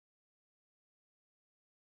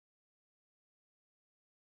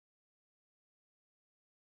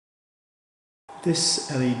This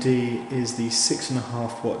LED is the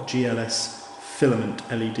 6.5 watt GLS filament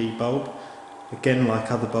LED bulb. Again,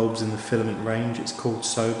 like other bulbs in the filament range, it's called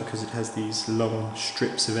so because it has these long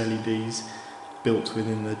strips of LEDs built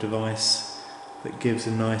within the device that gives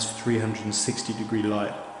a nice 360-degree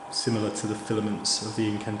light, similar to the filaments of the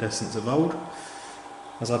incandescents of old.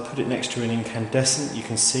 As I put it next to an incandescent, you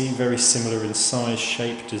can see very similar in size,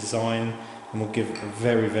 shape, design, and will give a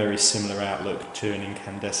very similar outlook to an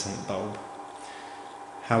incandescent bulb.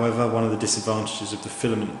 However, one of the disadvantages of the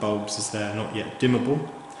filament bulbs is they are not yet dimmable,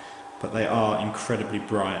 but they are incredibly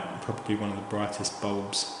bright, probably one of the brightest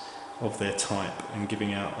bulbs of their type, and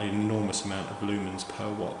giving out an enormous amount of lumens per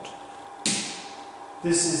watt.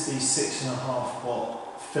 This is the 6.5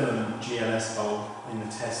 watt filament GLS bulb in the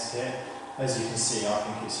test here. As you can see, I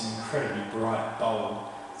think it's an incredibly bright bulb,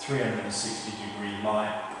 360-degree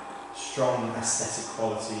light, strong aesthetic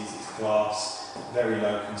qualities, it's glass, very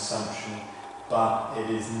low consumption, but it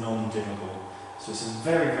is non-dimmable. So it's a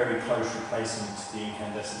very close replacement to the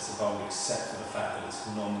incandescents of old, except for the fact that it's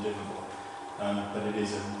non-dimmable. But it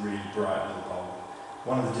is a really bright little bulb.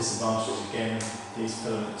 One of the disadvantages, again, these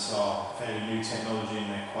filaments are fairly new technology and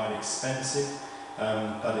they're quite expensive,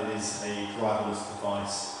 but it is a driverless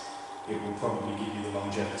device. It will probably give you the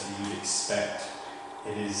longevity you'd expect.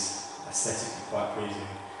 It is aesthetically quite pleasing,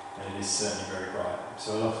 and it is certainly very bright.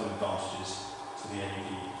 So a lot of advantages to the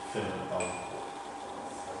LED filament bulb.